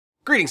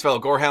Greetings, fellow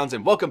gorehounds,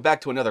 and welcome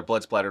back to another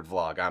Blood Splattered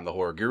vlog. I'm the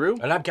Horror Guru.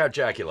 And I'm Count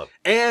Jackula.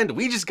 And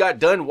we just got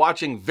done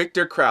watching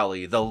Victor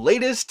Crowley, the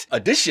latest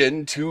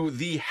addition to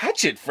the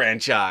Hatchet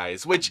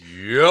franchise, which,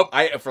 for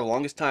the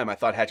longest time, I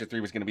thought Hatchet 3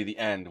 was going to be the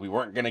end. We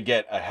weren't going to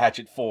get a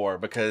Hatchet 4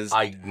 because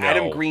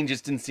Adam Green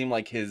just didn't seem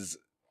like his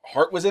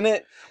heart was in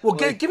it. Well,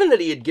 given that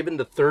he had given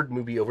the third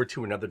movie over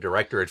to another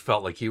director, it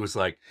felt like he was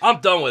like,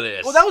 I'm done with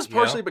this. Well, that was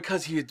partially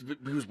because he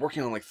was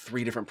working on like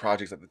 3 different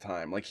projects at the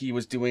time. Like he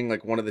was doing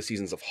like one of the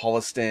seasons of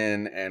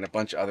Holliston and a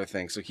bunch of other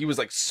things. So he was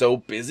like so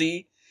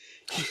busy,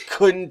 he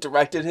couldn't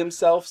direct it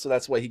himself. So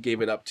that's why he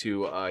gave it up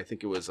to, I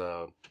think it was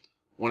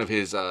one of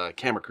his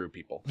camera crew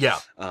people. Yeah.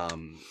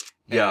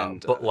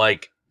 But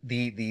like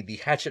the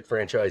Hatchet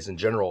franchise in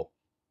general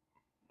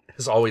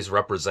has always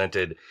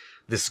represented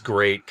this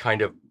great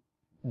kind of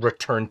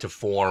return to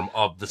form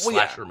of the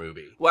slasher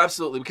movie. Well,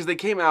 absolutely, because they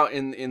came out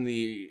in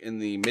the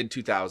mid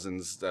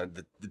 2000s,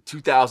 the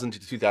 2000 to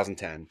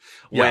 2010,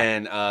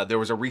 when there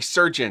was a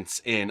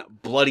resurgence in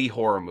bloody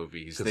horror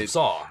movies. They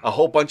saw a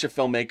whole bunch of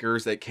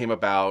filmmakers that came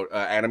about,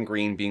 Adam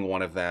Green being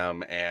one of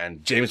them,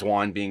 and James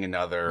Wan being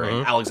another,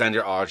 and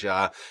Alexander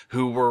Aja,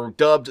 who were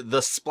dubbed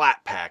the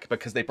Splat Pack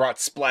because they brought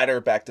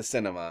splatter back to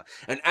cinema.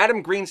 And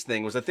Adam Green's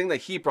thing was the thing that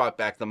he brought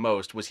back the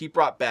most was he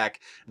brought back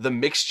the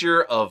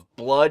mixture of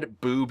blood,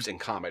 boobs, and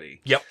comedy.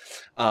 Yep.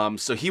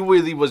 So he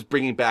really was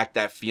bringing back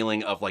that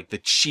feeling of like the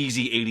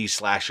cheesy 80s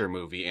slasher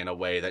movie in a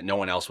way that no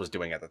one else was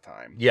doing at the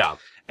time. Yeah.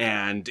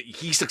 And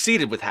he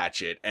succeeded with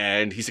Hatchet,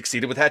 and he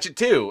succeeded with Hatchet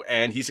 2,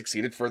 and he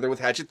succeeded further with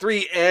Hatchet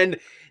 3, and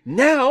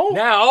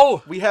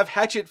now we have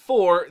Hatchet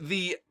 4,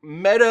 the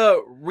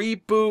meta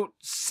reboot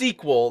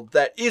sequel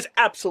that is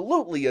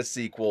absolutely a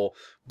sequel,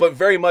 but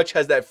very much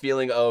has that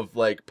feeling of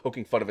like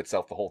poking fun of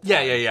itself the whole time.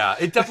 Yeah.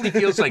 It definitely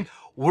feels like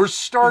we're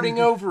starting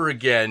over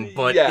again,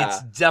 but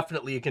it's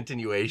definitely a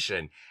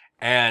continuation.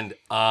 And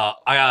I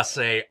gotta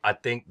say, I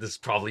think this is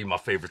probably my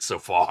favorite so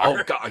far.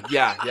 Oh god,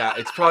 yeah.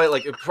 It's probably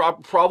like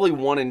probably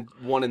one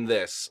in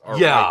this are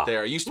right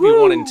there. It used to be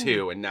 1 and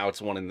 2, and now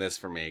it's 1 in this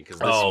for me because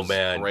this was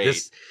great.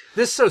 This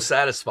is so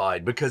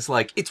satisfied because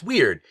like it's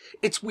weird.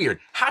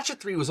 Hatchet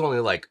 3 was only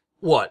like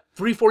what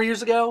 3-4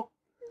 years ago.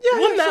 Yeah,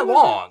 wasn't that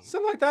long.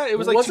 Something like that. It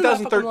was like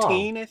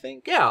 2013, I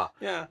think. Yeah.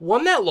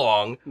 Wasn't that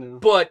long. No.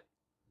 But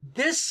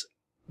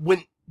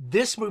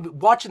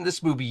watching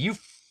this movie, you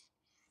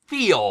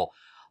feel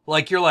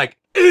like you're like,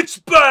 it's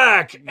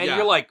back! And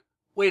you're like,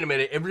 wait a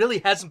minute, it really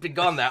hasn't been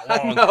gone that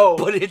long. No.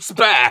 But it's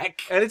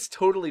back. And it's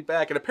totally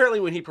back. And apparently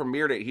when he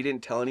premiered it, he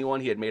didn't tell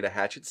anyone he had made a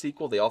Hatchet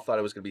sequel. They all thought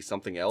it was going to be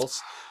something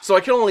else. So I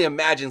can only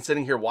imagine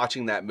sitting here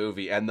watching that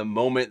movie and the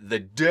moment the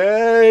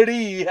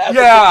daddy happens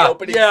in the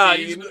opening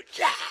scene.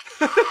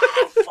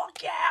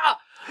 Fuck yeah!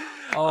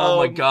 Oh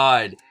my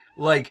god.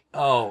 Like,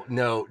 oh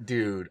no,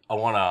 dude, I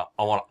wanna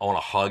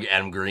hug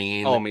Adam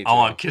Green. Oh, me too. I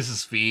wanna kiss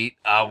his feet.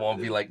 I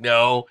wanna be like,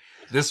 no,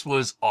 this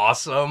was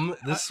awesome.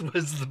 This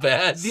was the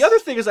best. The other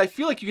thing is I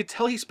feel like you could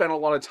tell he spent a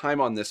lot of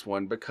time on this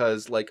one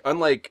because, like,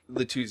 unlike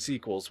the 2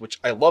 sequels, which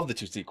I love the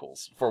 2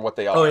 sequels for what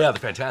they are. Oh yeah, they're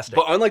fantastic.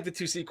 But unlike the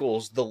 2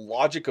 sequels, the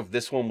logic of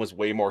this one was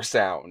way more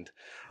sound.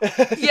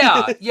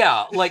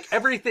 yeah. Like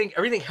everything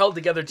held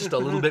together just a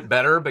little bit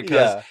better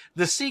because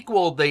the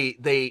sequel,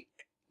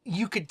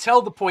 you could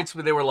tell the points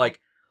where they were like,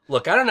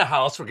 look, I don't know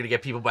how else we're going to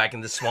get people back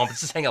in this swamp. Let's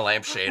just hang a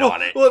lampshade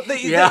on it. Well,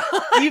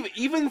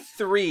 even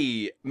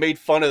 3 made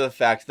fun of the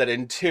fact that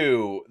in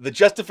 2, the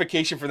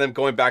justification for them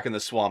going back in the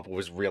swamp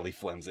was really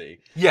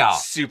flimsy. Yeah.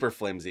 Super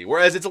flimsy.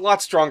 Whereas it's a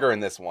lot stronger in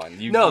this one.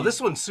 This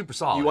one's super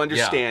solid. You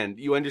understand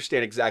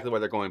exactly why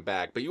they're going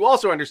back, but you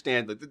also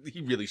understand that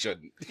he really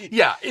shouldn't.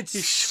 Yeah, it's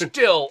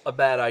still a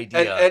bad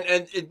idea.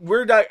 And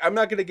I'm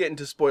not going to get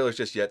into spoilers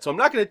just yet, so I'm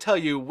not going to tell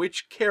you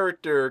which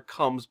character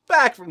comes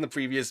back from the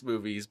previous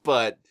movies,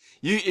 but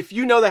if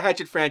you know the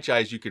Hatchet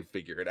franchise, you can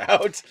figure it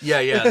out.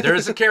 Yeah.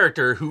 There's a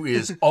character who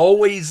is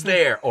always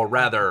there, or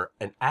rather,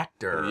 an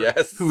actor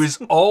who is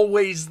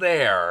always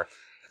there,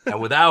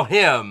 and without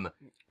him...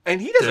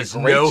 And he does a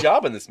great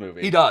job in this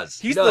movie. He does.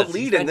 He's the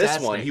lead in this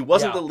one. He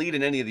wasn't the lead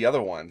in any of the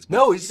other ones.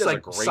 No, he's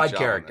like a side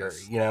character,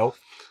 you know?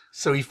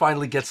 So he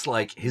finally gets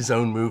like his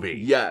own movie.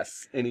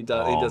 Yes, and he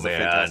does a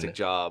fantastic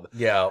job.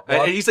 Yeah.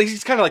 Well, and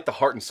he's kind of like the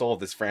heart and soul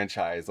of this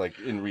franchise, like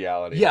in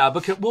reality. Yeah,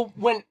 because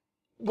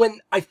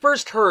when I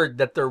first heard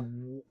that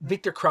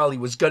Victor Crowley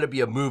was going to be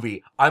a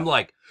movie, I'm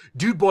like,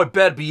 dude boy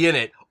better be in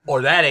it,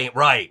 or that ain't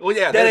right. Well,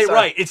 yeah. That ain't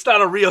right. It's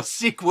not a real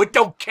sequel. It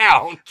don't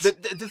count. The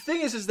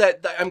thing is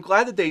that I'm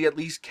glad that they at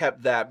least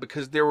kept that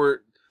because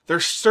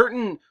there's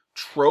certain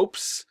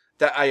tropes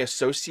that I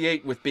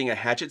associate with being a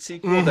Hatchet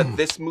sequel that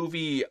this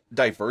movie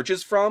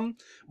diverges from,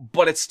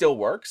 but it still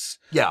works.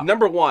 Yeah.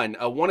 Number one,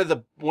 one of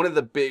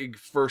the big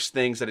first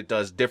things that it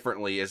does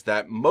differently is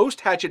that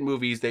most Hatchet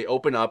movies, they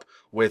open up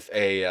with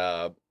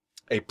a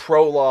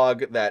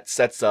prologue that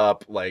sets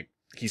up like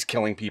he's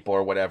killing people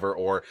or whatever,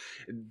 or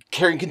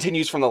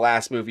continues from the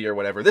last movie or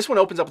whatever. This one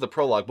opens up with a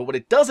prologue, but what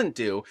it doesn't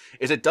do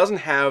is it doesn't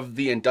have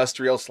the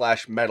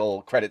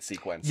industrial/metal credit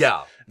sequence.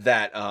 Yeah.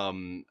 That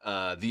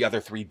the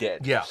other three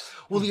did. Yeah.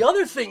 Well, the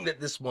other thing that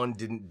this one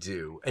didn't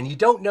do, and you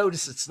don't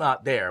notice it's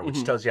not there,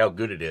 which tells you how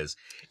good it is,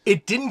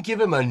 it didn't give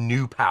him a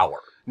new power.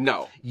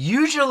 No.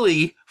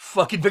 Usually,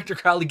 fucking Victor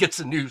Crowley gets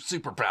a new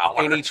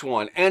superpower. In each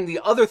one. And the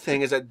other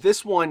thing is that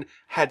this one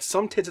had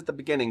some tits at the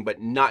beginning, but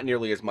not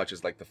nearly as much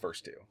as like the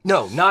first two.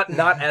 No, not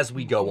as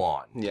we go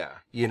on. Yeah.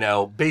 You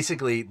know,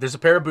 basically, there's a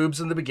pair of boobs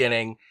in the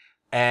beginning,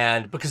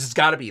 and because it's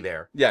got to be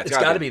there. Yeah, it's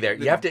got to be there.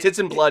 You have to. Tits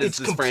and blood. It's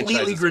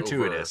completely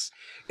gratuitous.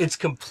 It's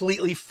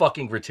completely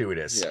fucking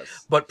gratuitous. Yes.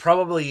 But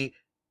probably.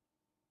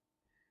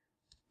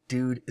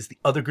 Dude, is the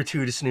other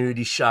gratuitous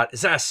nudity shot, is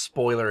that a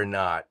spoiler or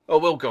not? Oh,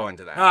 we'll go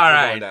into that. All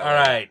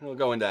right. We'll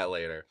go into that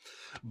later.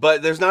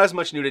 But there's not as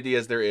much nudity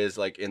as there is,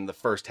 like, in the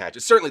first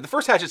Hatchet. Certainly, the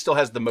first Hatchet still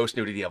has the most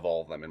nudity of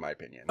all of them, in my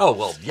opinion. Oh,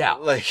 well, yeah.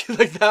 Like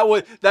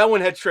that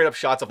one had straight up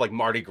shots of, like,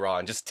 Mardi Gras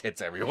and just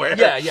tits everywhere.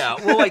 Yeah.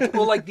 Well,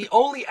 like the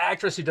only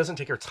actress who doesn't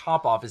take her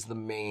top off is the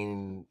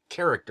main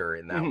character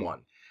in that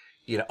one.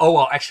 You know, oh,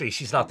 well, actually,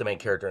 she's not the main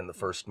character in the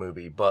first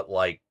movie, but,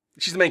 like,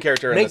 she's the main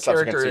character in the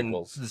subsequent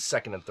sequels. In the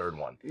second and third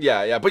one.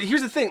 Yeah. But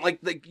here's the thing, like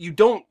you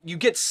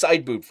get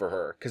side boob for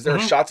her because there are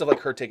shots of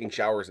like her taking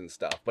showers and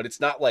stuff, but it's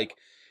not like,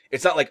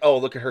 oh,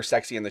 look at her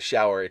sexy in the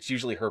shower. It's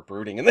usually her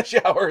brooding in the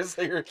showers.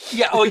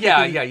 Yeah. Oh,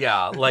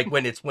 yeah. Like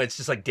when it's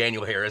just like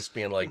Daniel Harris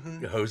being like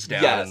hosed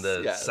down in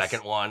the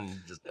second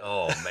one. Just,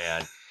 oh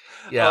man.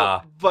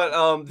 Yeah.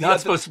 But not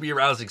supposed to be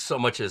arousing so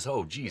much as,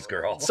 oh, geez,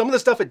 girl. Some of the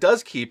stuff it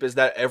does keep is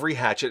that every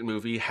Hatchet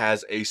movie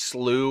has a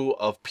slew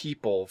of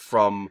people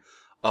from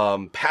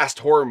past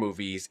horror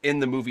movies in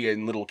the movie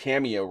in little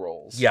cameo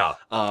roles. Yeah.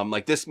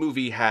 Like this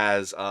movie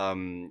has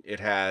Sleepaway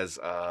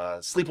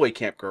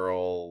Camp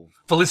Girl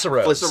Felissa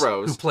Rose,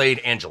 who played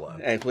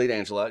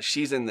Angela.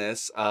 She's in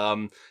this.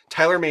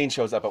 Tyler Mane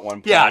shows up at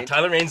one point. Yeah,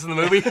 Tyler Mane's in the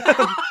movie.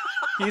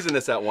 He's in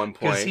this at one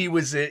point because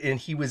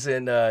he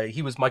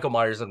was Michael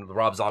Myers in the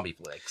Rob Zombie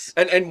flicks.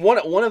 And one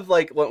of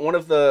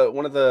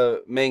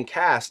the main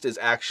cast is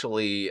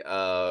actually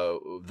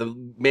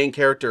the main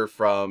character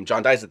from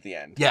John Dies at the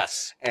End.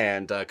 Yes,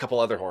 and a couple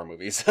other horror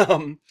movies.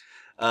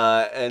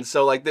 And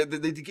so like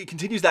it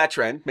continues that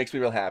trend, makes me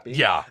real happy.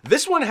 Yeah.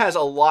 This one has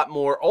a lot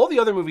more. All the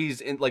other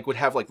movies would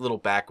have like little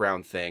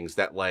background things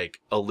that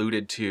like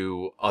alluded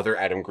to other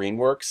Adam Green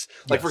works.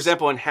 Like for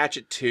example, in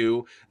Hatchet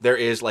 2, there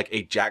is like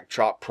a Jack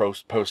Trop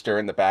poster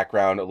in the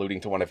background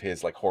alluding to one of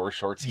his like horror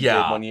shorts he did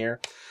one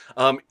year.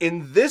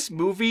 In this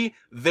movie,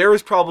 there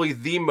is probably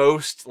the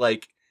most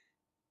like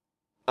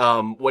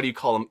what do you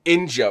call them?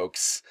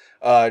 In-jokes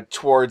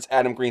towards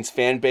Adam Green's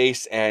fan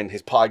base and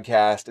his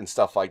podcast and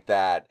stuff like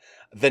that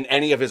than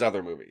any of his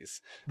other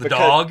movies.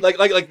 Dog?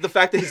 Like the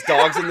fact that his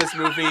dog's in this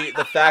movie,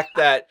 the fact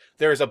that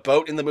there's a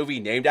boat in the movie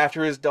named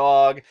after his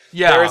dog.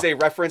 Yeah. There is a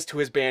reference to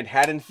his band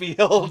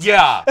Haddonfield.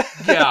 Yeah.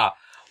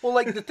 Well,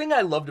 like the thing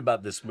I loved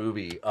about this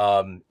movie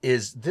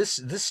is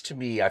this to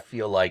me, I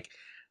feel like,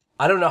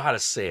 I don't know how to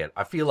say it.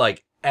 I feel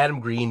like Adam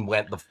Green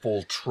went the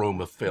full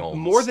Troma film.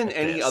 More than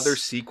any other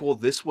sequel,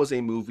 this was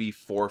a movie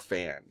for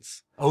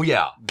fans. Oh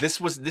yeah.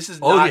 This is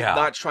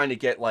not trying to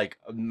get like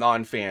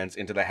non-fans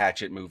into the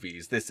Hatchet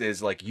movies. This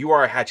is like, you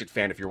are a Hatchet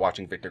fan if you're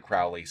watching Victor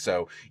Crowley,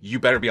 so you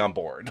better be on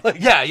board. Like,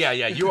 yeah.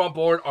 You're on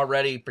board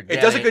already. It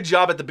does a good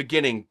job at the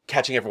beginning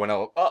catching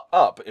everyone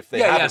up if they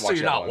haven't watched it. So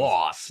you're not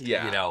lost.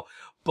 Yeah. You know.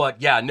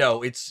 But yeah,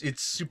 no, it's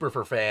super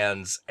for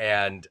fans,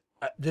 and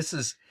this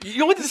is, you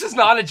know what, this is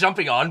not a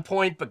jumping on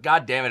point, but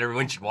god damn it,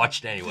 everyone should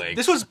watch it anyway.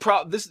 This was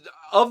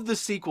of the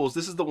sequels,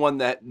 this is the one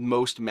that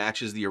most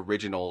matches the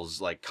original's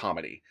like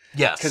comedy.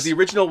 Yes. Because the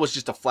original was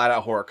just a flat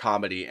out horror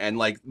comedy, and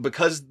like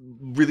because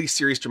really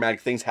serious dramatic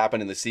things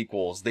happen in the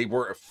sequels, they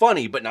were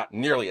funny, but not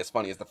nearly as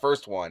funny as the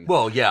first one.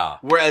 Well, yeah.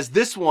 Whereas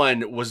this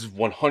one was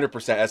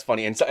 100% as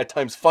funny, and at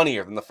times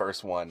funnier than the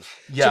first one.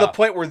 Yeah. To the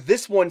point where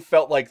this one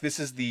felt like this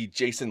is the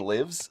Jason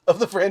Lives of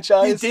the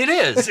franchise. It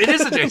is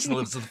a Jason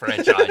Lives of the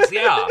franchise.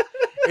 Yeah.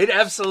 It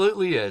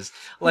absolutely is.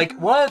 Like,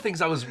 one of the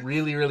things I was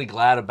really, really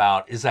glad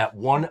about is that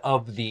one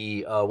of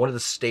the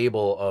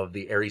stable of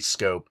the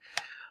Arescope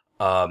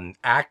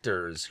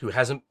actors who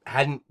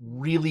hadn't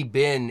really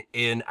been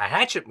in a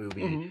Hatchet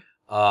movie,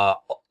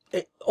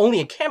 only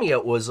a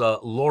cameo, was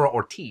Laura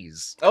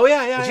Ortiz. Oh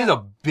yeah. She's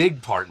a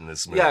big part in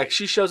this movie. Yeah,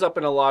 she shows up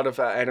in a lot of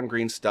Adam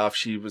Green stuff.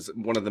 She was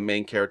one of the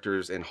main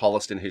characters in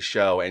Holliston, his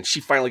show, and she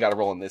finally got a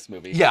role in this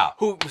movie. Yeah.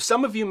 Who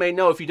some of you may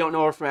know, if you don't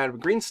know her from Adam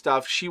Green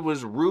stuff, she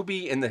was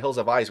Ruby in the Hills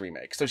of Eyes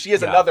remake. So she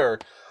is another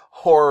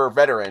horror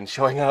veteran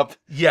showing up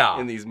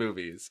in these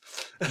movies.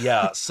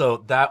 Yeah, so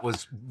that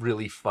was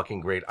really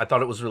fucking great. I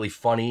thought it was really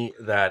funny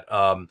that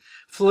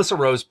Felissa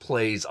Rose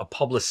plays a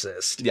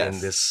publicist in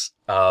this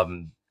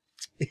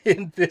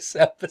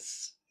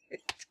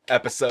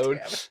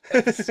episode,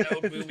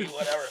 movie,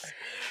 whatever.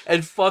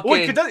 And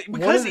fucking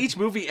because each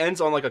movie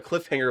ends on like a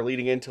cliffhanger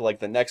leading into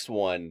like the next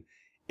one,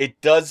 it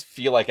does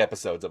feel like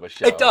episodes of a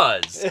show. It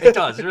does.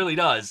 It really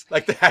does.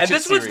 Like the Hatchet and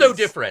this series. one's no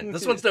different.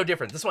 This one's no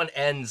different. This one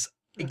ends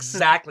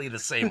exactly the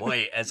same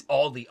way as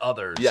all the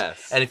others.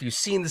 Yes. And if you've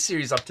seen the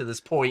series up to this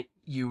point,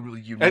 you know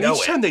it. And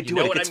each time they do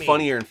it gets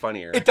funnier and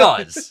funnier. It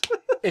does.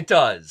 It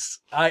does.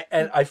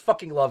 I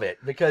fucking love it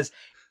because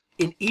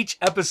in each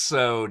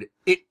episode,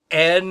 it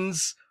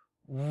ends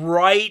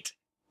right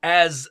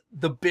as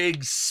the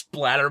big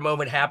splatter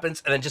moment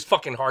happens, and then just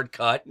fucking hard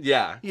cut.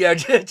 Yeah. Yeah,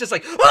 just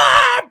like,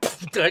 ah!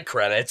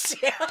 Credits.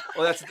 Yeah.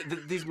 Well,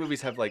 these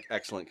movies have, like,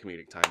 excellent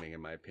comedic timing,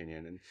 in my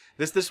opinion. And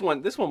this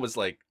one was,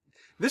 like,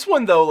 this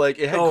one, though, like,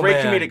 it had great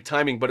comedic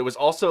timing, but it was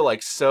also,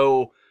 like,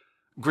 so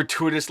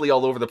gratuitously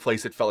all over the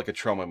place, it felt like a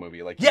trauma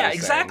movie. Like, yeah,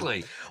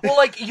 exactly. Well,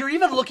 like, you're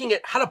even looking at,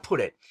 how to put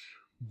it,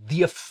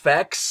 the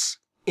effects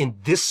in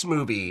this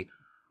movie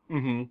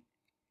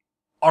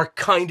are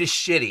kind of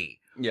shitty.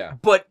 Yeah.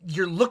 But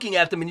you're looking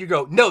at them and you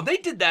go, no, they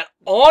did that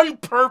on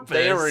purpose.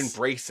 They are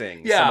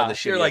embracing some of the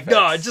shitty You're like, effects.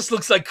 no, it just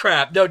looks like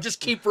crap. No, just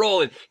keep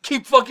rolling.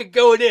 Keep fucking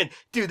going in.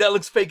 Dude, that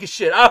looks fake as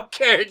shit. I don't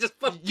care. Just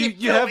fucking keep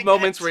You have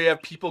moments where you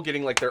have people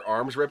getting, like, their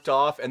arms ripped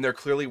off and they're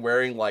clearly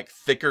wearing, like,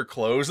 thicker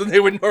clothes than they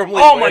would normally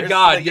wear. Oh my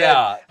God, so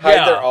yeah.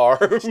 hide their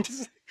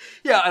arms.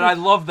 Yeah, and I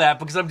love that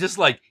because I'm just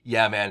like,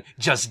 yeah, man,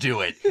 just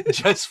do it.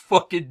 Just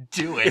fucking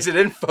do it. Is it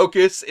in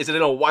focus? Is it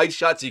in a wide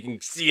shot so you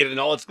can see it in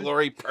all its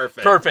glory?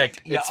 Perfect.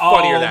 Perfect. It's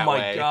funnier that way. Oh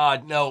my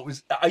God, no, it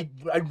was. I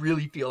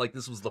really feel like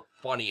this was the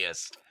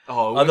funniest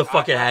of the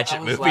fucking Hatchet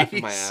movies. I was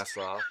laughing my ass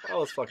off. I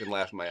was fucking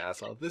laughing my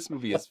ass off. This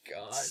movie is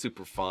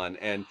super fun,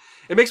 and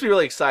it makes me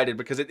really excited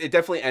because it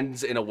definitely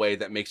ends in a way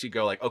that makes you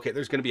go like, okay,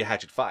 there's going to be a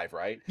Hatchet 5,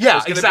 right?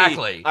 Yeah,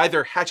 exactly.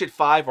 Either Hatchet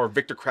 5 or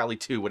Victor Crowley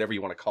 2, whatever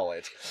you want to call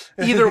it.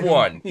 Either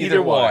one.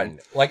 Either one.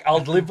 Like, I'll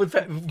live with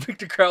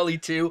Victor Crowley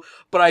 2,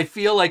 but I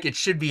feel like it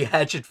should be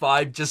Hatchet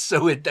 5 just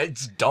so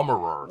it's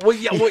dumberer. Well,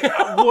 yeah.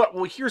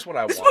 Well, here's what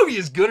I want. This movie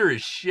is gooder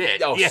as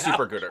shit. Oh, yeah.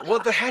 Super gooder. Well,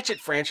 the Hatchet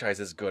franchise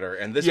is gooder,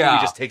 and this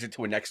movie just takes it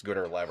to a next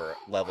gooder level,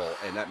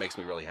 and that makes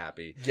me really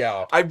happy.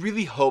 Yeah. I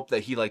really hope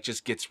that he, like,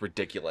 just gets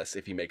ridiculous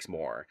if he makes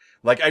more.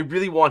 Like, I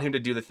really want him to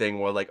do the thing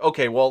where, like,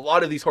 okay, well, a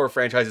lot of these horror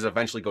franchises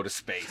eventually go to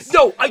space.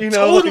 No, I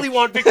totally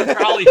want Victor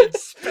Crowley in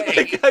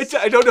space. Like,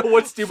 I don't know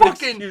what stupid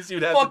excuse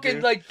you'd have to do.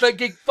 Like,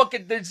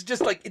 there's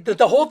just, like,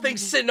 the whole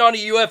thing's sitting on a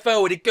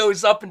UFO, and it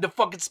goes up into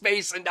fucking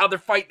space, and now they're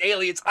fighting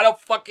aliens. I don't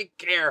fucking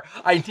care.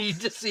 I need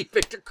to see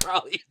Victor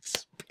Crowley in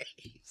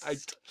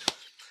space.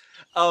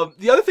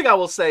 The other thing I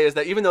will say is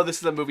that even though this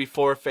is a movie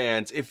for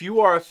fans, if you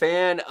are a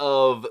fan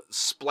of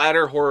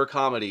splatter horror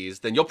comedies,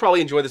 then you'll probably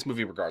enjoy this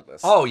movie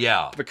regardless. Oh,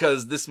 yeah.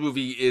 Because this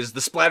movie is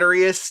the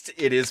splatteriest.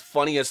 It is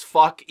funny as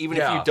fuck. Even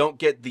if you don't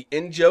get the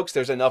in-jokes,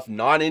 there's enough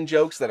non-in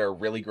jokes that are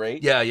really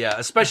great. Yeah, yeah.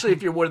 Especially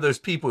if you're one of those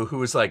people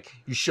who is like,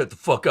 you shut the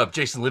fuck up,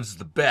 Jason Lives is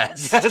the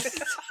best. Yes.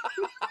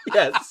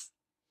 Yes.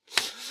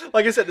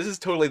 Like I said, this is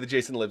totally the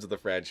Jason Lives of the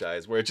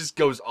franchise, where it just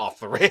goes off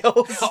the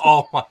rails.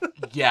 Oh, my...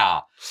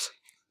 Yeah.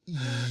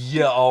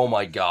 Yeah, oh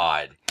my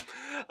God.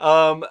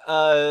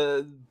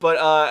 But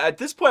at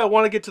this point, I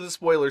want to get to the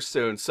spoilers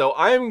soon. So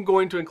I am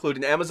going to include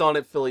an Amazon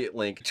affiliate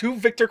link to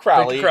Victor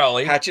Crowley,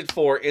 Hatchet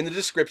 4, in the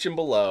description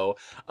below.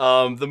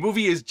 The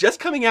movie is just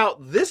coming out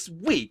this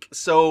week,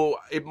 so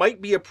it might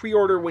be a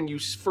pre-order when you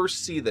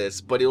first see this,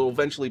 but it will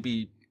eventually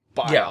be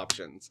buy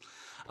options.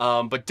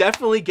 But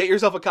definitely get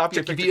yourself a copy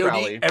of Victor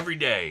Crowley. Every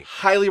day.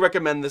 Highly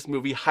recommend this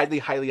movie. Highly,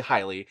 highly,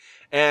 highly.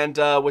 And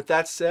with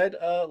that said,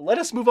 let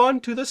us move on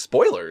to the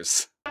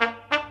spoilers.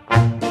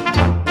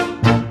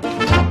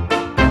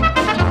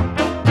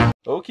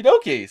 Okie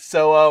dokie.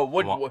 So, I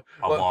want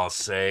to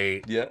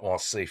say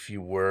a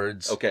few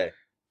words. Okay.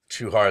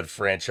 True Heart of the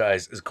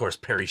franchise is, of course,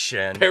 Perry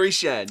Shen. Perry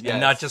Shen, yes.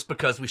 And not just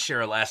because we share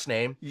a last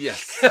name.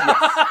 Yes.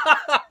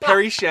 Yes.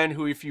 Perry Shen,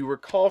 who, if you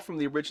recall from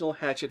the original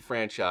Hatchet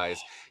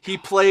franchise, he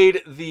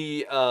played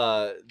the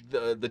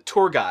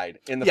tour guide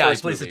in the first movie. Yeah,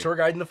 he plays the tour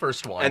guide in the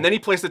first one. And then he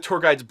plays the tour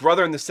guide's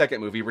brother in the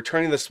second movie,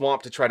 returning to the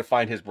swamp to try to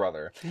find his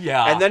brother.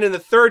 Yeah. And then in the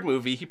third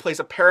movie, he plays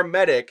a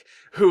paramedic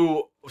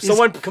who...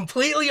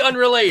 completely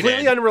unrelated.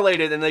 Completely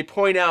unrelated, and they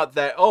point out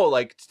that, oh,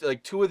 like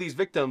two of these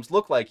victims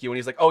look like you, and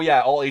he's like, oh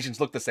yeah, all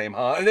Asians look the same,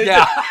 huh? And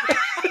yeah.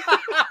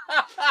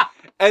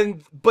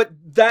 But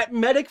that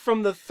medic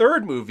from the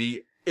third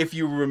movie, if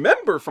you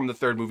remember from the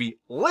third movie,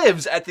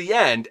 lives at the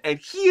end, and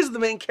he is the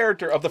main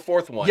character of the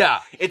fourth one.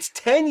 Yeah. It's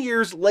 10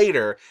 years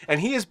later,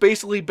 and he has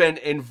basically been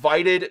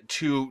invited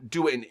to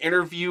do an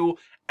interview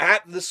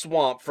at the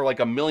swamp for like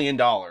 $1 million.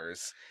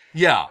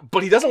 Yeah.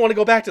 But he doesn't want to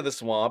go back to the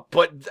swamp.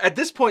 But at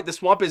this point, the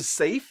swamp is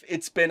safe.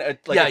 It's been a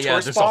tourist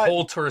there's spot. a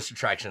whole tourist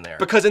attraction there.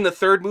 Because in the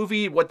third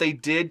movie, what they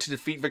did to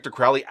defeat Victor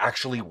Crowley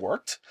actually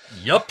worked.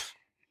 Yup.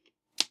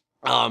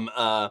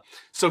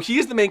 So he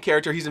is the main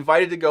character. He's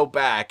invited to go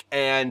back,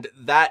 and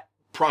that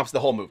prompts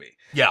the whole movie.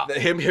 Yeah.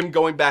 Him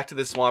going back to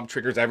the swamp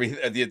triggers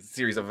the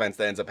series of events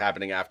that ends up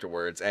happening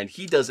afterwards, and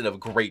he does a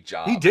great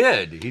job. He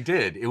did.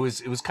 It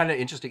was kind of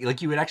interesting.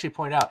 Like you would actually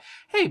point out,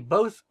 hey,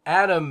 both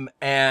Adam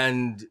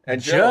and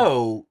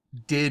Joe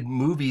did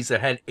movies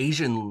that had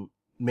Asian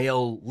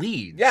male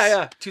leads.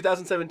 Yeah.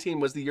 2017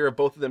 was the year of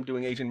both of them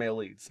doing Asian male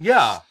leads.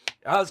 Yeah.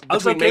 I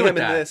was okay with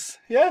that. This.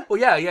 Yeah. Well,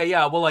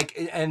 yeah. Well, like,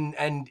 and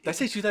did I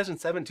say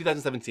 2007,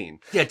 2017?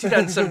 Yeah,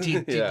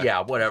 2017.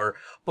 yeah, whatever.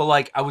 But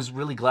like, I was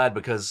really glad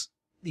because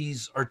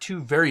these are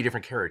two very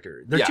different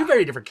characters. They're two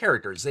very different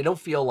characters. They don't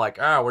feel like,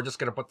 we're just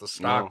gonna put the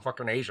stock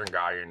fucking Asian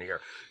guy in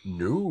here.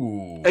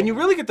 No. And you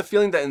really get the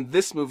feeling that in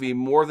this movie,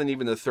 more than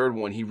even the third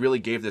one, he really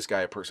gave this guy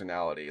a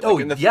personality.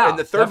 Like in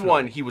the third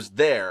one, he was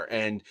there,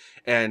 and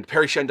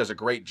Perry Shen does a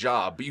great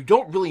job, but you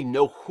don't really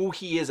know who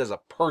he is as a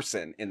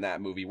person in that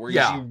movie.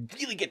 Whereas you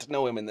really get to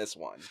know him in this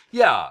one.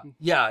 Yeah.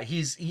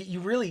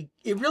 It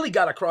really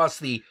got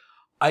across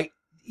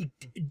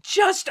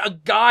just a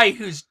guy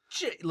who's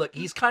look,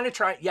 he's kind of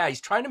trying. Yeah, he's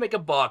trying to make a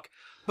buck,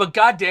 but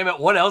god damn it,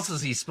 what else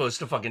is he supposed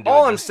to fucking do?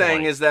 All I'm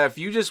saying is that if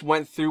you just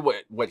went through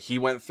what he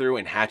went through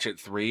in Hatchet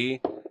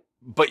 3,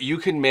 but you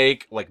can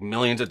make like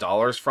millions of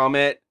dollars from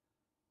it,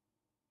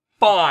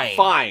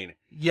 fine.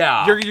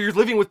 Yeah, you're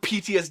living with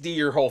PTSD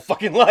your whole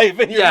fucking life,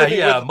 and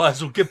might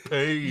as well get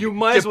paid. You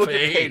might as well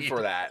get paid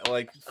for that.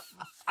 Like,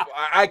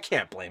 I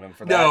can't blame him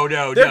for that.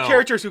 No. There are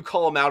characters who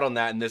call him out on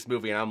that in this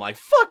movie, and I'm like,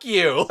 fuck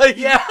you. Like,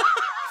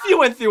 if you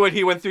went through what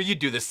he went through, you'd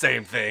do the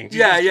same thing.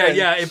 Yeah.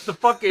 If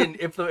fucking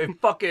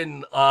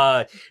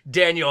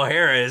Daniel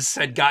Harris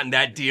had gotten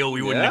that deal,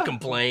 we wouldn't have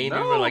complained.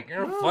 We were like,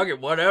 fuck it,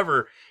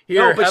 whatever.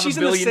 Here, have $1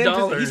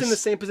 billion. He's in the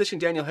same position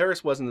Daniel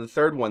Harris was in the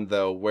third one,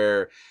 though,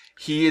 where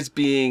he is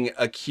being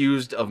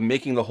accused of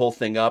making the whole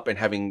thing up and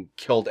having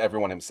killed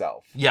everyone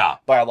himself. Yeah.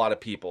 By a lot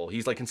of people.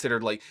 He's like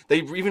considered like,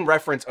 they even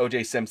reference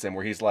O.J. Simpson,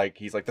 where he's like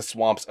the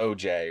swamp's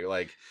O.J.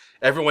 Like,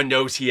 everyone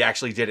knows he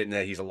actually did it and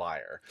that he's a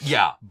liar.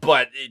 Yeah.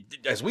 But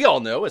as we all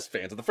know, as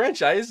fans of the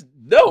franchise,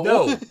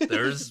 no,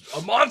 there's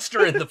a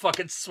monster in the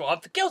fucking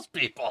swamp that kills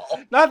people.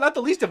 Not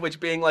the least of which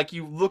being like,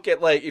 you look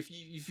at like, if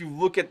you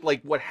look at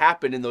like what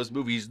happened in those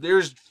movies,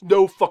 there's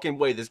no fucking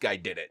way this guy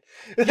did it.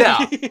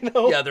 Yeah. You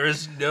know? Yeah, there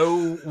is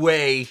no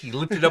way he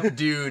lifted up a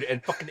dude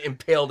and fucking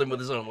impaled him with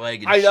his own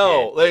leg and I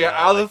know. shit. Like,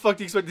 how the fuck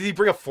do you expect? Did he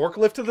bring a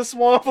forklift to the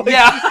swamp?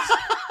 Like,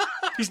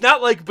 he's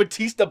not like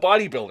Batista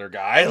bodybuilder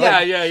guy.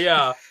 Like,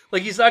 Yeah.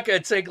 Like, he's not gonna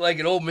take like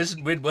an old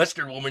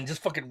Midwestern woman and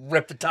just fucking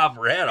rip the top of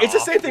her head off. It's the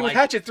same thing with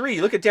Hatchet 3.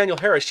 You look at Daniel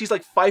Harris, she's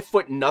like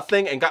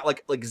 5'0" and got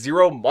like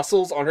zero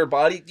muscles on her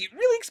body. Do you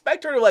really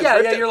expect her to like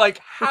you're like,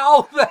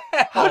 how the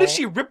hell? How did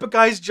she rip a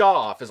guy's jaw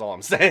off is all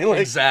I'm saying. Like,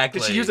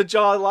 exactly. Did she use a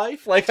jaw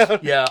life? Like,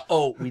 yeah.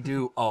 Oh, we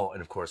do. Oh,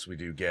 and of course we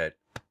do get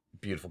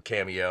beautiful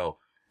cameo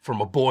from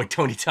a boy,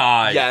 Tony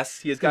Todd. Yes,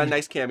 he has got a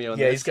nice cameo in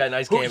this. Yeah, he's got a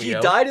nice cameo. He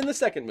died in the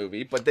second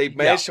movie, but they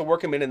managed to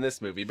work him in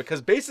this movie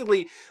because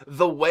basically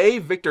the way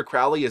Victor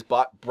Crowley is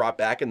brought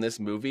back in this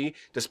movie,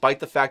 despite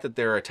the fact that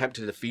their attempt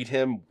to defeat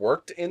him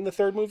worked in the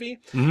third movie,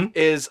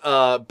 is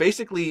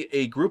basically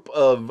a group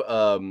of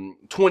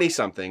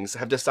 20-somethings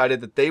have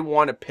decided that they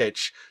want to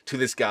pitch to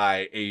this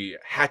guy a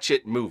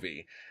Hatchet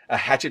movie. A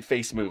Hatchet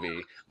face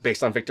movie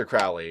based on Victor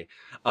Crowley.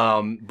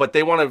 But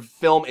they want to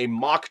film a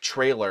mock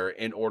trailer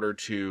in order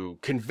to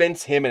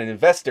convince him and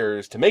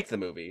investors to make the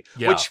movie.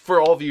 Yeah. Which,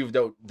 for all of you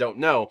who don't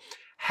know,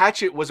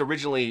 Hatchet was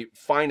originally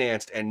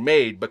financed and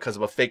made because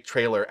of a fake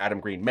trailer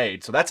Adam Green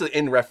made. So that's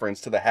in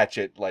reference to the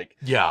Hatchet,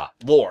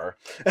 lore,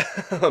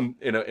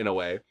 in a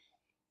way.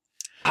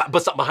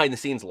 But some behind the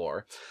scenes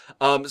lore.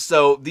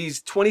 So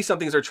these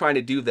 20-somethings are trying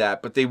to do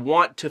that, but they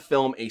want to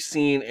film a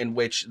scene in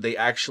which they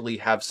actually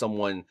have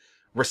someone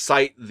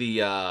recite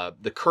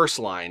the curse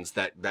lines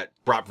that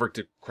brought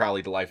Victor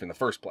Crowley to life in the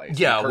first place.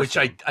 Yeah, which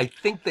I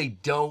think they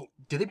don't.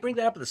 Did they bring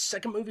that up in the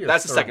second movie? Or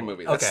That's the second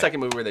movie. That's the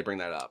second movie where they bring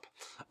that up.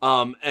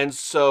 And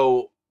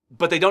so,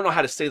 but they don't know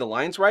how to say the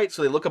lines right,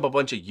 so they look up a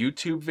bunch of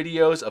YouTube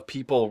videos of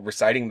people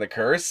reciting the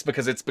curse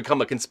because it's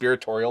become a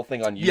conspiratorial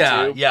thing on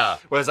YouTube. Yeah.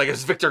 Where it's like,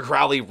 is Victor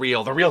Crowley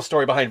real? The real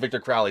story behind Victor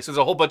Crowley. So there's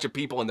a whole bunch of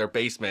people in their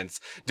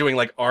basements doing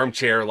like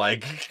armchair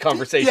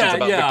conversations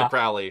about Victor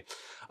Crowley.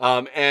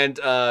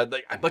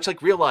 Much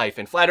like real life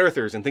and flat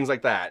earthers and things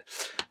like that.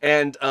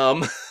 And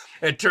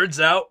it turns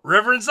out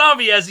Reverend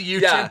Zombie has a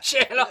YouTube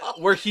channel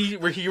where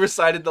he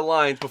recited the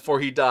lines before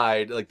he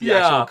died, like the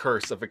actual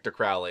curse of Victor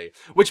Crowley,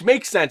 which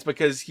makes sense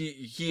because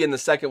he in the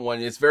second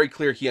one, it's very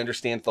clear he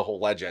understands the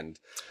whole legend.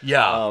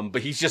 Yeah.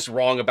 But he's just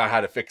wrong about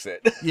how to fix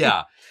it.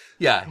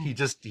 Yeah, he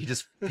just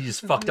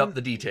fucked up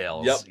the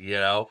details. You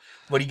know,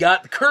 but he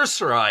got the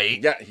curse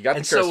right. Yeah, he got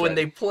the curse right. And so when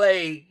they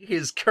play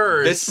his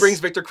curse, this brings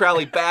Victor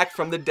Crowley back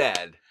from the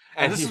dead.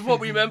 And this is what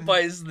we meant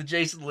by the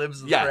Jason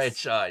Lives of the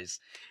franchise.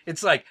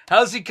 It's like,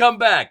 how's he come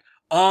back?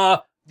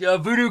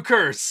 Voodoo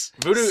curse.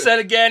 Said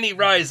again, he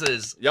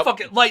rises.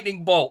 Fucking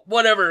lightning bolt.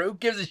 Whatever. Who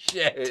gives a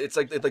shit? It's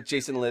like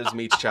Jason Lives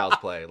meets Child's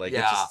Play. Like,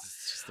 it's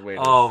just the way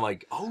it is.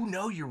 Oh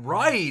no, you're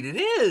right. It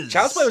is.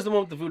 Child's Play was the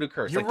one with the voodoo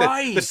curse. You're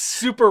right. The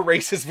super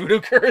racist voodoo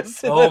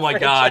curse. Oh my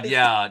god,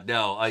 yeah.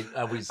 No,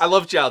 I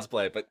love Child's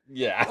Play, but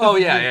yeah. Oh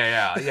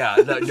yeah.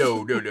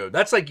 No.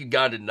 That's like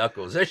Ugandan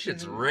Knuckles. That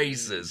shit's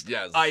racist.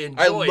 Yes. I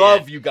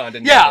love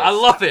Ugandan Knuckles. Yeah, I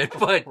love it,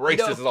 but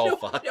racist is all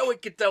fuck. No one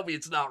can tell me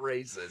it's not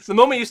racist. The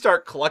moment you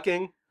start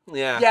clucking,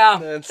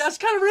 that's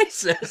kind of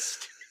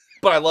racist.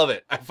 But I love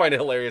it. I find it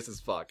hilarious as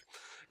fuck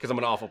because I'm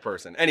an awful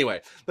person.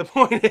 Anyway, the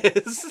point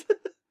is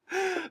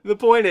The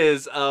point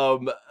is,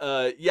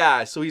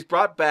 yeah, so he's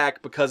brought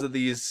back because of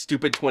these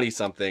stupid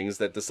 20-somethings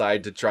that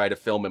decide to try to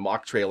film a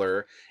mock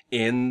trailer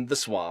in the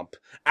swamp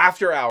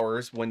after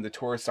hours when the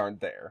tourists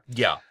aren't there.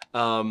 Yeah.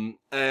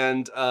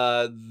 And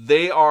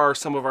they are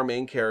some of our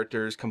main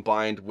characters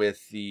combined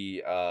with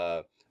the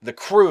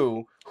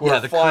crew who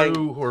are flying,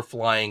 crew who are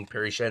flying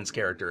Perry Shen's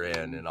character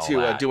in and all to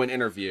that. do an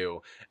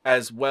interview,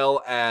 as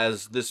well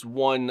as this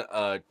one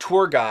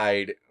tour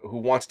guide who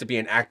wants to be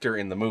an actor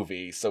in the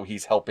movie, so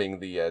he's helping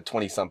the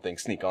 20-something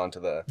sneak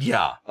onto the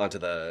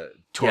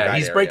tour guide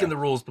he's area. breaking the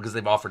rules because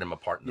they've offered him a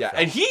part in the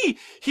film. And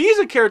he's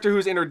a character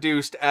who's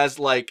introduced as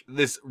like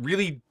this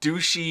really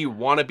douchey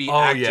wannabe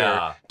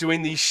actor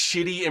doing these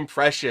shitty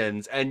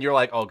impressions, and you're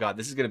like, oh god,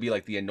 this is gonna be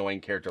like the annoying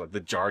character, like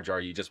the Jar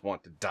Jar you just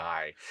want to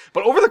die.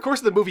 But over the course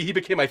of the movie, he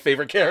became my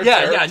favorite character.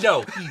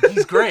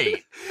 He's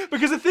great.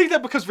 Because the thing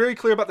that becomes very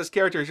clear about this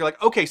character is you're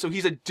like, okay, so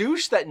he's a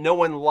douche that no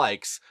one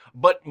likes,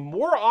 but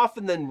more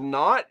often than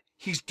not,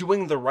 he's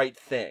doing the right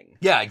thing.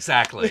 Yeah,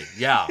 exactly.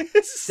 Yeah.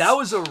 That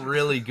was a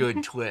really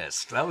good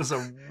twist. That was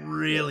a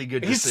really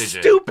good decision. He's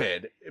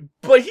stupid,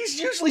 but he's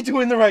usually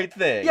doing the right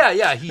thing.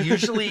 Yeah. He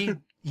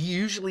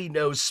usually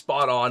knows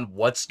spot on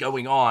what's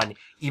going on,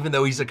 even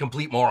though he's a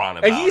complete moron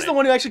about it. And he's the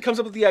one who actually comes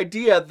up with the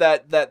idea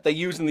that they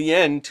use in the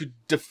end to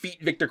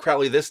defeat Victor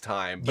Crowley this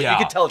time. But you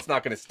can tell it's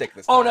not going to stick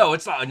this time. Oh, no,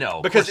 it's not.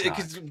 No, because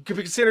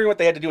considering what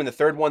they had to do in the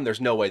third one,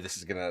 there's no way this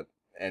is going to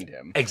end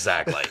him.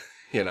 Exactly.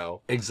 You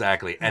know.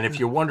 Exactly. And if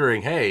you're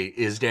wondering, hey,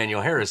 is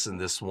Danielle Harris in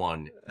this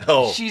one?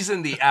 Oh. She's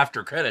in the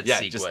after credits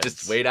sequence.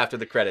 Just wait after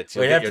the credits.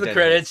 Wait after the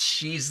credits,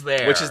 she's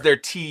there. Which is their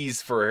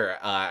tease for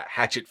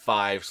Hatchet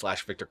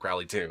 5/Victor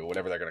Crowley 2,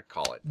 whatever they're going to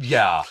call it.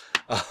 Yeah.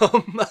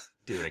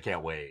 Dude, I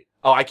can't wait.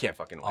 Oh, I can't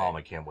fucking wait. Oh,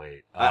 I can't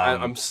wait.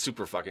 I'm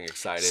super fucking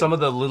excited. Some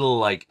of the little,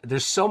 like,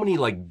 there's so many,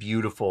 like,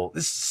 beautiful,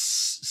 this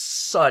is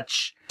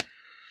such,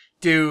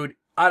 dude,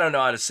 I don't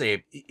know how to say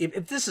it.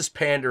 If this is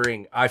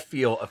pandering, I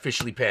feel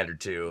officially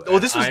pandered to.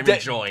 Oh, I'm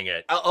enjoying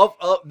it.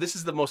 This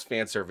is the most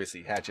fan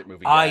servicey Hatchet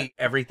movie yet.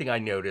 Everything I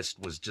noticed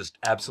was just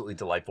absolutely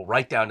delightful,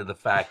 right down to the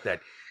fact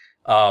that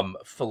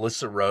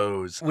Felissa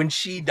Rose, when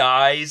she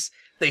dies,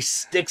 they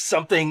stick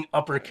something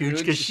up her cooch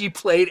because she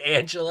played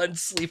Angela in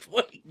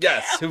Sleepaway.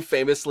 Yes, who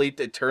famously,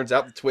 it turns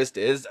out the twist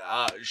is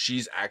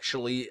she's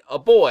actually a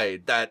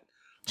boy that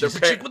she's a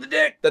chick with a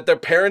dick that their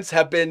parents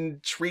have been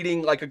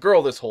treating like a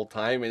girl this whole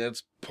time, and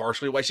it's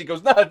partially why she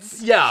goes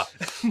nuts. Yeah.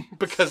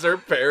 Because her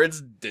parents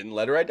didn't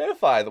let her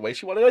identify the way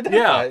she wanted to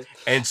identify. Yeah.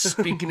 And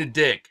speaking of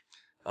dick,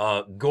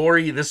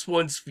 Gory, this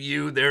one's for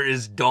you. There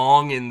is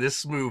dong in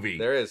this movie.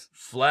 There is.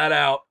 Flat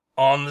out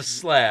on the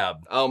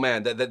slab. Oh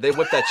man, they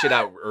whipped that shit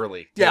out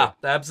early. Yeah,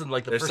 that's in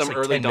like the first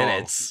early 10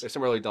 minutes. There's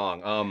some early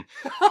dong.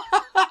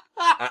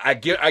 I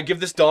give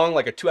this dong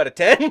like a 2 out of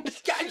 10.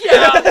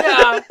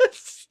 Yeah.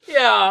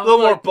 Yeah, a little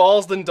more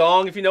balls than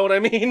dong, if you know what I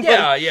mean.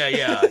 Yeah.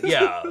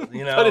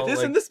 You know, but it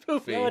is in this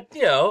movie.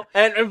 You know,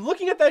 and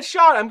looking at that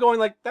shot, I'm going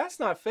like, that's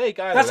not fake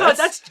either.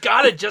 That's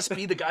gotta just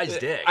be the guy's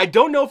dick. I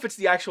don't know if it's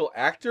the actual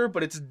actor,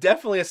 but it's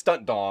definitely a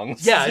stunt dong.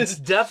 Yeah, it's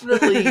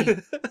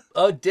definitely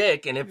a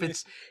dick, and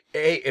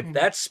if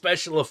that's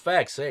special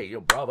effects, hey, yo,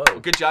 bravo. Well,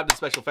 good job to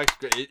special effects.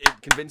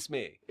 It convinced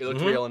me. It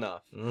looked real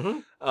enough.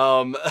 This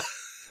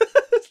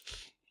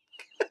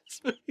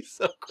movie's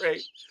so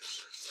great.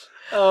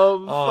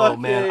 Oh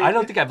man, I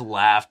don't think I've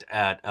laughed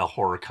at a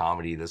horror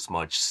comedy this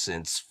much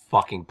since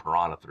fucking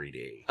Piranha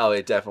 3D. Oh,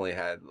 it definitely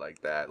had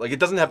like that. Like, it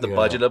doesn't have the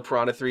budget of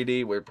Piranha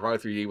 3D, where Piranha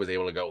 3D was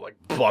able to go like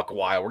buck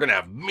wild. We're gonna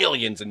have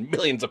millions and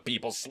millions of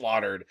people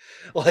slaughtered,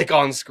 like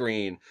on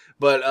screen.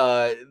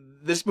 But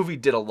this movie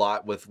did a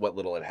lot with what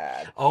little it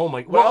had. Oh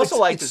my! What I also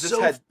liked is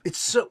it's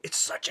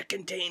such a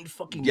contained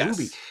fucking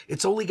movie.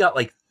 It's only got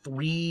like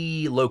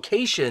 3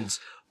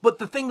 locations, but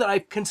the thing that I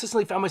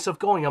consistently found myself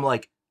going, I'm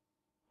like,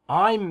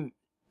 I'm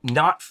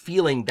not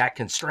feeling that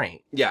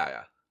constraint.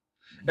 Yeah.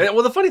 And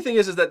well, the funny thing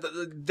is that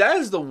that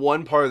is the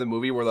one part of the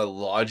movie where the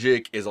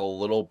logic is a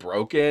little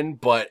broken,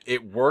 but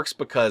it works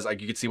because like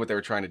you can see what they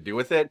were trying to do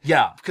with it.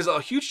 Yeah. Because a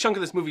huge chunk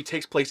of this movie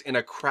takes place in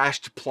a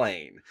crashed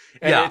plane.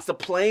 And it's the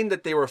plane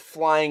that they were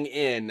flying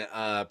in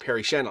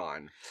Perry Shen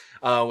on,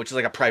 which is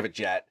like a private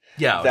jet.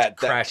 Yeah, that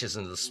crashes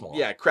into the swamp.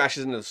 Yeah, it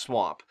crashes into the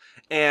swamp.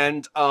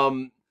 And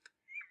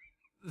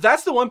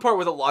that's the one part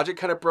where the logic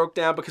kind of broke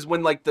down, because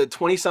when like the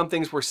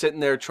 20-somethings were sitting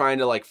there trying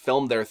to like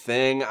film their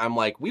thing, I'm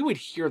like, we would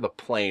hear the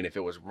plane if it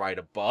was right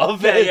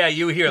above. Yeah,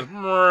 you would hear,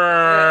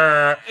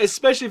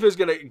 especially if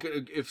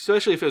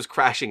it was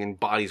crashing and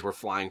bodies were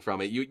flying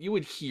from it. You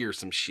would hear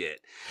some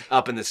shit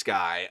up in the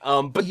sky.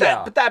 But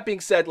that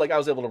being said, like I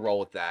was able to roll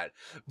with that.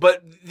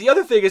 But the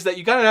other thing is that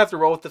you kind of have to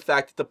roll with the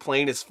fact that the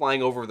plane is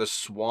flying over the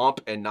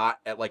swamp and not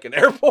at like an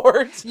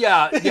airport.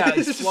 Yeah,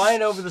 it's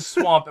flying over the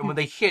swamp, and when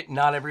they hit,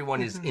 not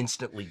everyone is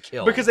instantly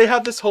killed. Because they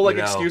have this whole like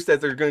excuse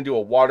that they're going to do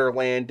a water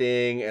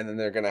landing, and then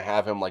they're going to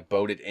have him like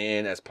boated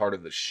in as part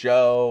of the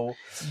show.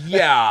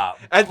 Yeah.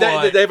 And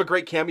they have a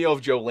great cameo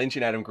of Joe Lynch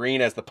and Adam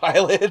Green as the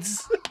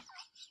pilots.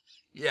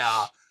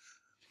 Yeah.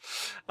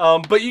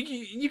 But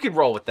you can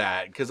roll with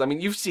that because I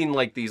mean you've seen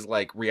like these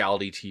like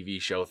reality TV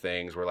show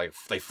things where like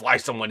they fly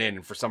someone in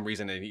and for some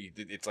reason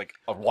it's like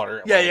a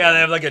water. Yeah, they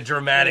have like a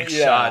dramatic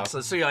shot.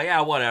 So you're like,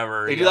 yeah,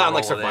 whatever. They do that on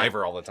like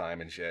Survivor all the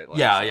time and shit. Like,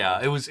 yeah.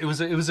 It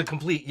was a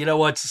complete. You know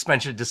what?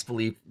 Suspension of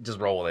disbelief. Just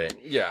roll with it.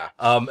 Yeah.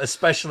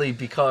 Especially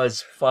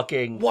because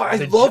fucking. Well, I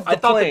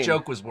thought the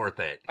joke was worth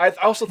it. I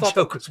also thought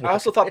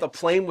the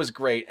plane was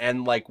great,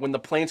 and like when the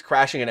plane's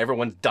crashing and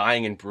everyone's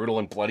dying in brutal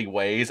and bloody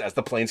ways as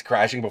the plane's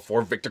crashing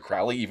before Victor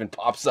Crowley even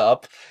pops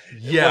up.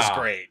 It was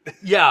great.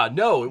 Yeah,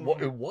 no,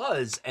 it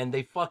was, and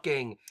they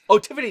fucking. Oh,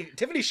 Tiffany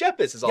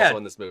Shepis is also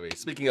in this movie.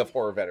 Speaking of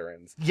horror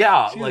veterans,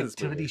 like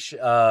Tiffany,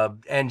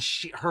 and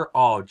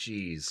oh,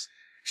 geez,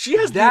 she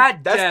has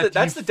that.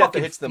 That's the death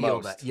that hits the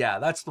most.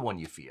 That's the one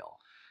you feel.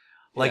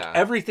 Like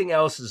everything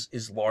else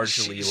is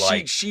largely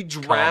she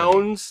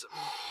drowns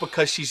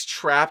because she's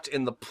trapped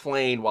in the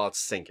plane while it's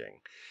sinking.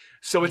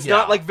 So it's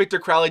not like Victor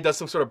Crowley does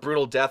some sort of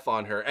brutal death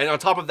on her, and on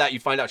top of that,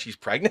 you find out she's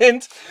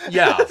pregnant.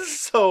 Yeah.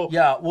 So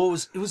well,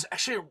 it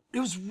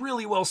was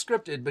really well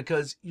scripted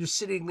because you're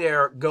sitting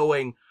there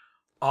going.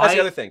 That's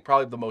the other thing,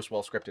 probably the most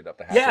well scripted of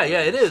the Hatchet.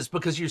 Yeah, it is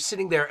because you're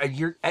sitting there and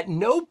you're at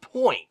no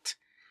point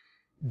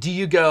do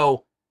you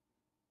go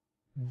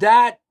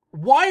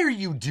why are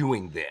you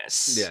doing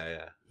this?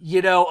 Yeah.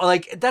 You know,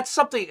 like that's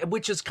something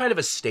which is kind of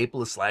a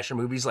staple of slasher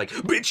movies, like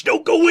bitch,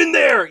 don't go in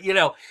there. You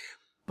know.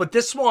 But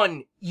this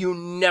one, you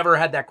never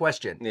had that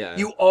question. Yeah.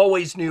 You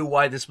always knew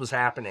why this was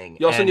happening.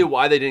 You also knew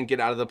why they didn't get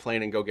out of the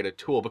plane and go get a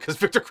tool because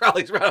Victor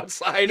Crowley's right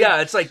outside.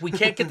 Yeah, it's like, we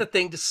can't get the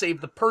thing to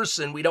save the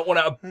person. We don't want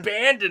to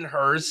abandon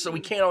her, so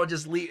we can't all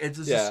just leave. It's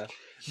just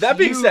That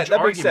being said,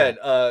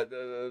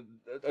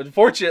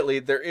 unfortunately,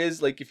 there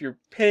is, like, if you're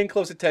paying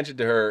close attention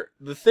to her,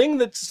 the thing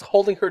that's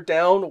holding her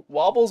down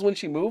wobbles when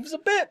she moves a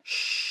bit.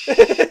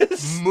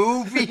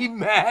 Movie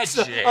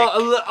magic.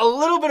 A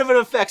little bit of an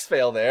effects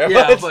fail there.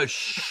 Yeah, but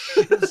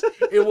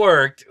it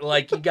worked.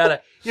 Like, you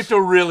have to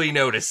really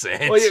notice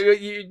it. Well,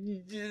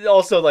 you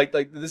also, like,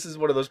 this is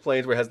one of those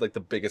planes where it has, like,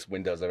 the biggest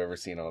windows I've ever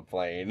seen on a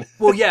plane.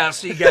 Well, yeah,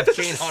 so you got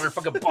Kane Hodder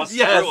fucking bust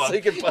through it. So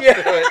you can bust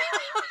through it.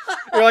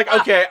 You're like,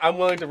 okay, I'm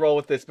willing to roll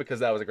with this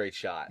because that was a great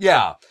shot.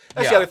 Yeah.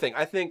 That's the other thing.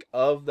 I think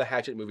of the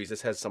Hatchet movies,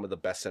 this has some of the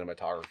best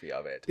cinematography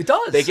of it. It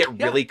does. They get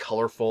really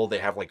colorful. They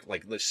have like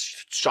the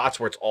shots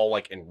where it's all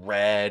like in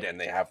red and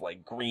they have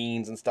like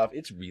greens and stuff.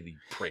 It's really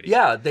pretty.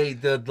 Yeah,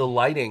 the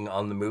lighting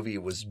on the movie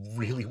was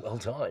really well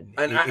done.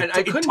 And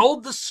it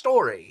told the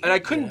story. And I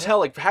couldn't tell,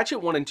 like for Hatchet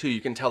 1 and 2,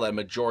 you can tell that a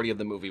majority of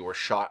the movie were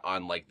shot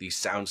on like these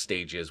sound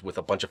stages with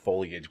a bunch of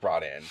foliage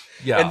brought in.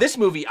 Yeah. And this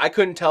movie, I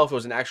couldn't tell if it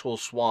was an actual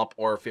swamp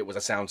or if it was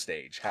a sound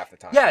stage half the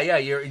time.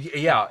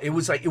 Yeah. It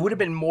was like, it would have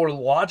been more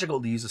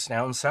logical to use a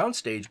sound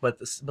stage, but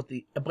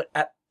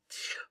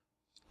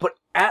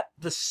at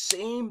the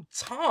same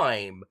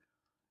time,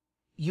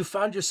 you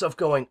found yourself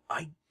going,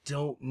 I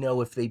don't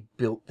know if they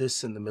built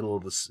this in the middle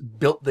of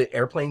built the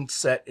airplane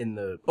set in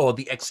the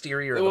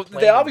exterior of the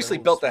plane. They obviously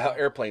built the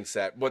airplane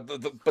set, but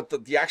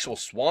the actual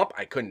swamp,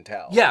 I couldn't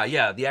tell.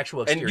 Yeah, the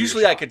actual exterior. And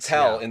usually I could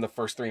tell in the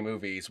first 3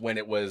 movies when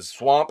it was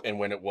swamp and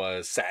when it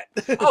was set.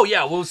 Oh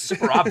yeah, well, it's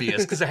super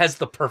obvious because it has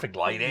the perfect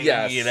lighting,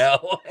 you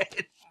know,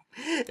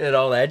 and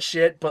all that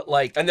shit. But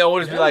like, and they'll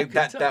always be like,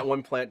 that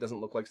one plant doesn't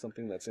look like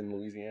something that's in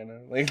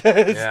Louisiana. Like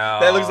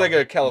that looks like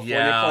a California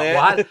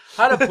plant. Well,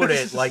 how to put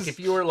it? Like if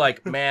you were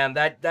like, man,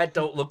 that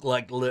don't look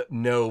like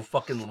no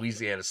fucking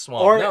Louisiana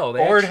swamp.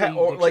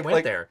 They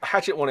went there.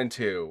 Hatchet 1 and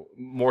 2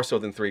 more so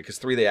than 3 because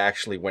 3 they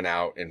actually went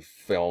out and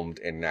filmed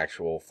in an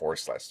actual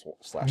forest slash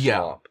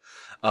swamp.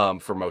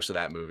 For most of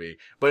that movie.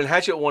 But in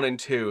Hatchet 1 and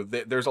 2,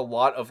 there's a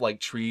lot of like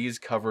trees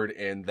covered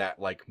in that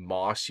like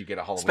moss you get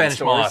at Halloween Spanish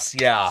stores. Moss,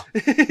 yeah.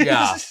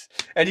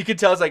 And you can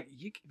tell it's like,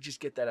 you can just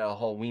get that at a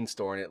Halloween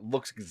store and it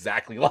looks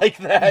exactly like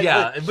that.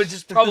 Yeah, but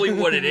just probably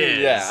what it is.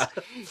 Yeah.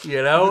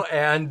 You know?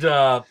 And,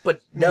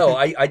 but no,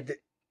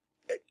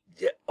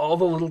 all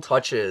the little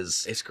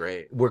touches. It's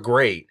great. Were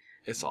great.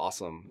 It's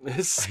awesome.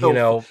 It's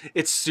so,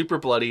 it's super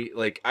bloody.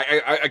 Like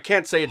I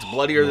can't say it's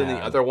bloodier than the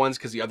other ones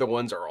because the other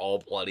ones are all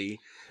bloody.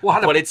 Well,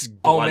 but it's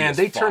bloody as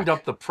fuck.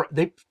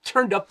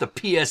 Turned up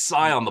the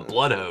PSI on the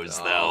blood hose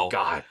though.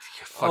 God,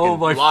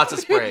 lots of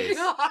sprays.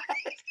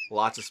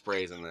 Lots of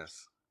sprays in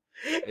this.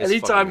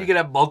 Anytime you can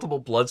have multiple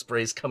blood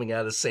sprays coming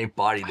out of the same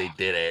body, they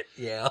did it.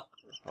 Yeah.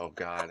 Oh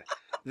God.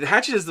 The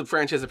Hatchet is the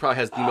franchise that probably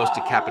has the most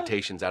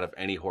decapitations out of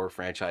any horror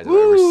franchise I've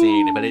ever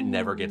seen, but it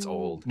never gets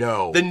old.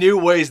 No. The new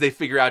ways they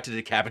figure out to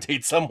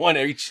decapitate someone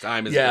each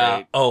time is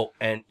great. Oh,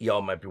 and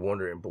y'all might be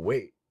wondering, but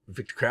wait,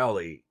 Victor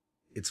Crowley,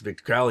 it's a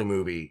Victor Crowley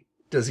movie.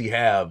 Does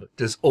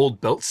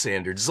old Belt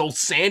Sander, does old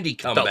Sandy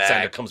come back? Belt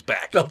Sander comes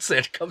back. Belt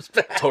Sander comes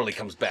back. Totally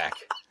comes back.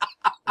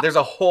 There's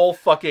a whole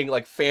fucking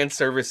like fan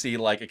servicey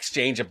like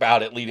exchange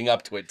about it leading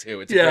up to it too.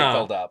 It's a great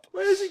build up.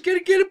 Why is he gonna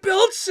get a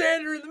Belt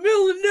Sander in the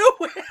middle of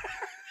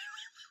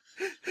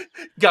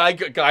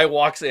nowhere? Guy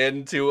walks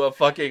into a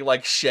fucking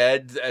like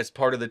shed as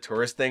part of the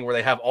tourist thing where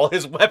they have all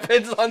his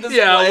weapons on display.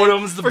 Yeah, one of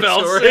them's the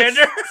Belt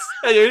Sander.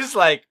 And you're just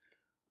like,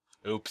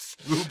 oops.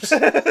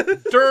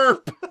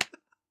 Derp.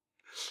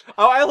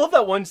 Oh, I love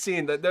that one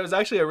scene. That was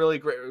actually a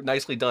really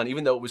nicely done,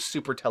 even though it was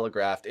super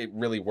telegraphed. It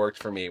really worked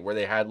for me, where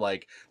they had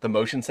like the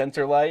motion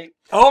sensor light.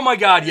 Oh my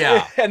god,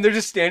 yeah. And they're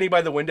just standing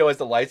by the window as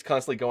the light's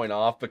constantly going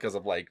off because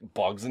of like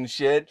bugs and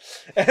shit.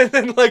 And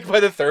then like by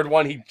the third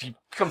one, he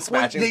comes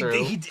smashing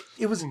through.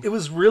 It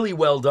was really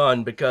well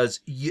done because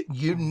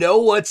you know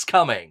what's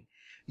coming.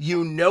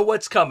 You know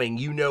what's coming.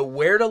 You know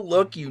where to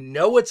look. You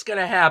know what's going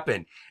to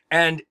happen.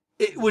 And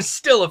it was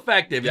still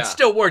effective. Yeah. It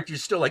still worked. You're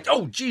still like,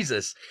 oh,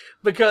 Jesus.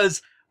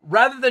 Because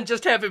rather than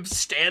just have him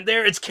stand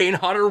there, it's Kane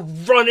Hodder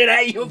running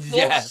at you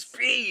full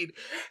speed.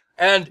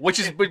 And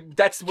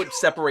that's what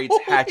separates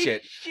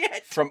Hatchet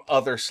from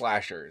other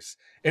slashers.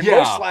 In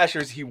most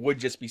slashers, he would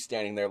just be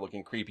standing there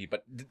looking creepy,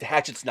 but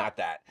Hatchet's not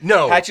that.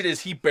 No. Hatchet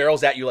he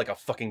barrels at you like a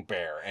fucking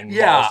bear and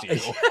mauls you.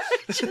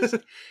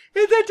 That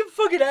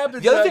fucking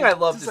happens. The other thing I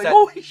loved is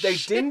that they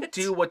didn't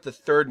do what the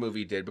third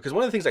movie did, because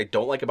one of the things I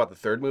don't like about the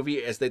third movie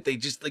is that they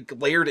just like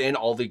layered in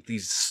all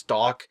these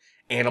stock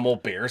animal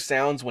bear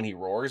sounds when he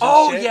roars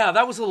and shit. Yeah,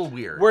 that was a little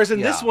weird. Whereas in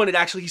this one,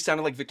 he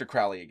sounded like Victor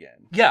Crowley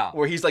again. Yeah.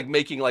 Where he's like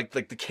making like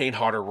the Kane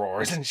Hodder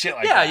roars and shit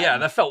like that. Yeah,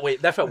 that felt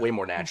way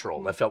more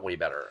natural. That felt way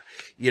better.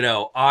 You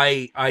know,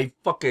 I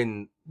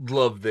fucking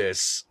love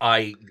this.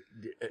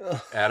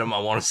 Adam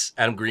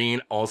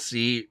Green, I'll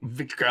see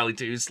Victor Crowley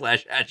 2 /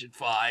 Hatchet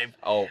 5.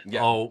 Oh,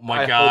 yeah. Oh,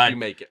 my God. I hope you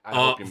make it. I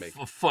hope you make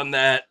it. Fund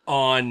that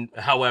on,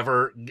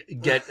 however,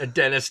 get a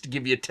dentist to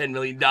give you $10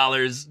 million.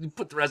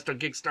 Put the rest on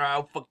Kickstarter. I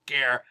don't fucking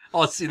care.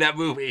 I'll see that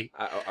movie.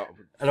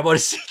 And I want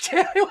to see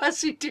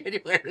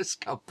Daniel Harris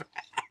come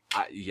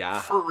back.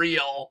 Yeah. For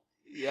real.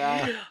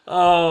 Yeah.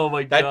 Oh,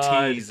 my God.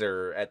 That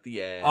teaser at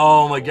the end.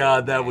 Oh, my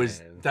God. That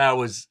was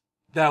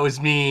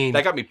mean.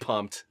 That got me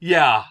pumped.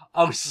 Yeah.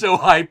 I was so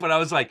hyped, but I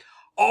was like,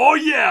 oh,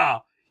 yeah.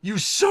 You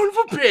son of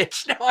a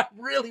bitch. Now I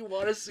really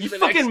want to see the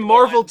next one. You fucking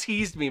Marvel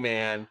teased me,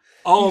 man.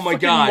 Oh, my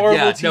God.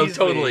 Yeah. No,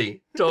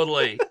 totally.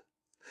 Totally.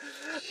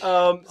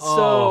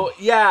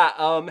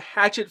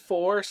 Hatchet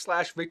 4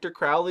 / Victor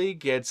Crowley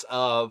gets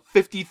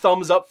 50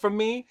 thumbs up from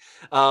me.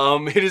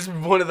 It is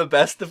one of the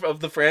best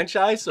of the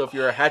franchise. So if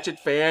you're a Hatchet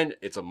fan,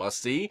 it's a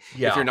must see.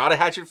 Yeah. If you're not a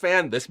Hatchet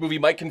fan, this movie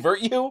might convert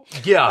you.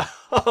 Yeah.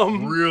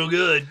 Real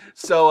good.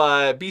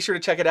 So be sure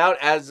to check it out.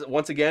 As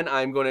once again,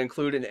 I'm going to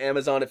include an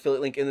Amazon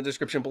affiliate link in the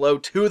description below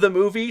to the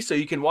movie, so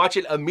you can watch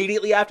it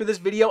immediately after this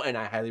video, and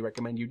I highly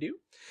recommend you do.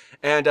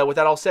 And with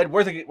that all said,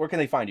 where can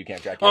they find you,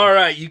 Camp Jackula? All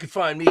right, you can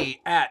find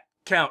me at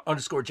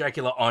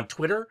Count_Jackula on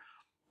Twitter,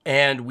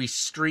 and we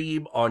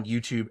stream on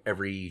YouTube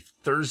every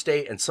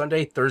Thursday and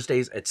Sunday.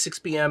 Thursdays at 6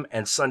 p.m.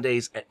 and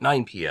Sundays at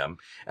 9 p.m.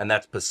 and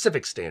that's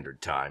Pacific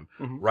Standard Time,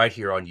 right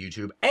here on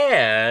YouTube.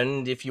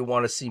 And if you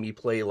want to see me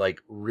play like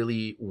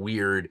really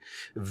weird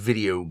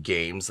video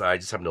games that I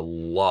just happen to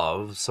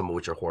love, some of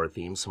which are horror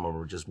themes, some of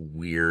them are just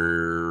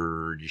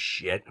weird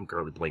shit. I'm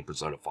currently playing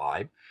Persona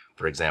 5,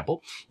 for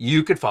example.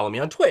 You could follow me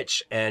on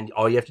Twitch, and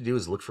all you have to do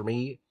is look for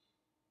me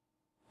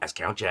as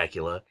Count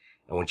Jackula.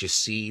 And once you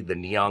see the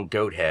neon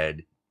goat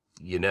head,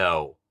 you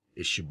know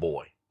it's your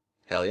boy.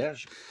 Hell yeah.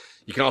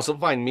 You can also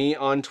find me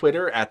on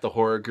Twitter at The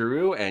Horror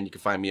Guru, and you can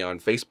find me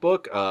on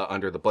Facebook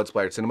under the Blood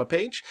Splattered Cinema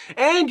page.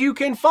 And you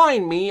can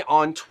find me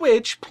on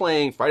Twitch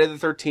playing Friday the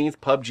 13th,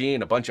 PUBG,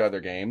 and a bunch of other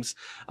games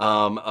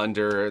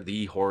under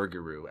The Horror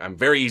Guru. I'm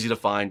very easy to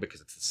find because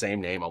it's the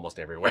same name almost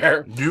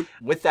everywhere. Yep.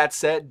 With that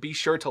said, be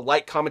sure to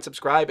like, comment,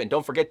 subscribe, and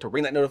don't forget to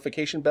ring that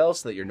notification bell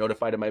so that you're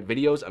notified of my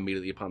videos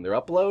immediately upon their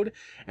upload.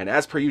 And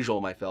as per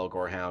usual, my fellow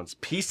Gorehounds,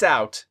 peace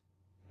out,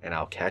 and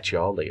I'll catch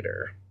y'all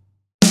later.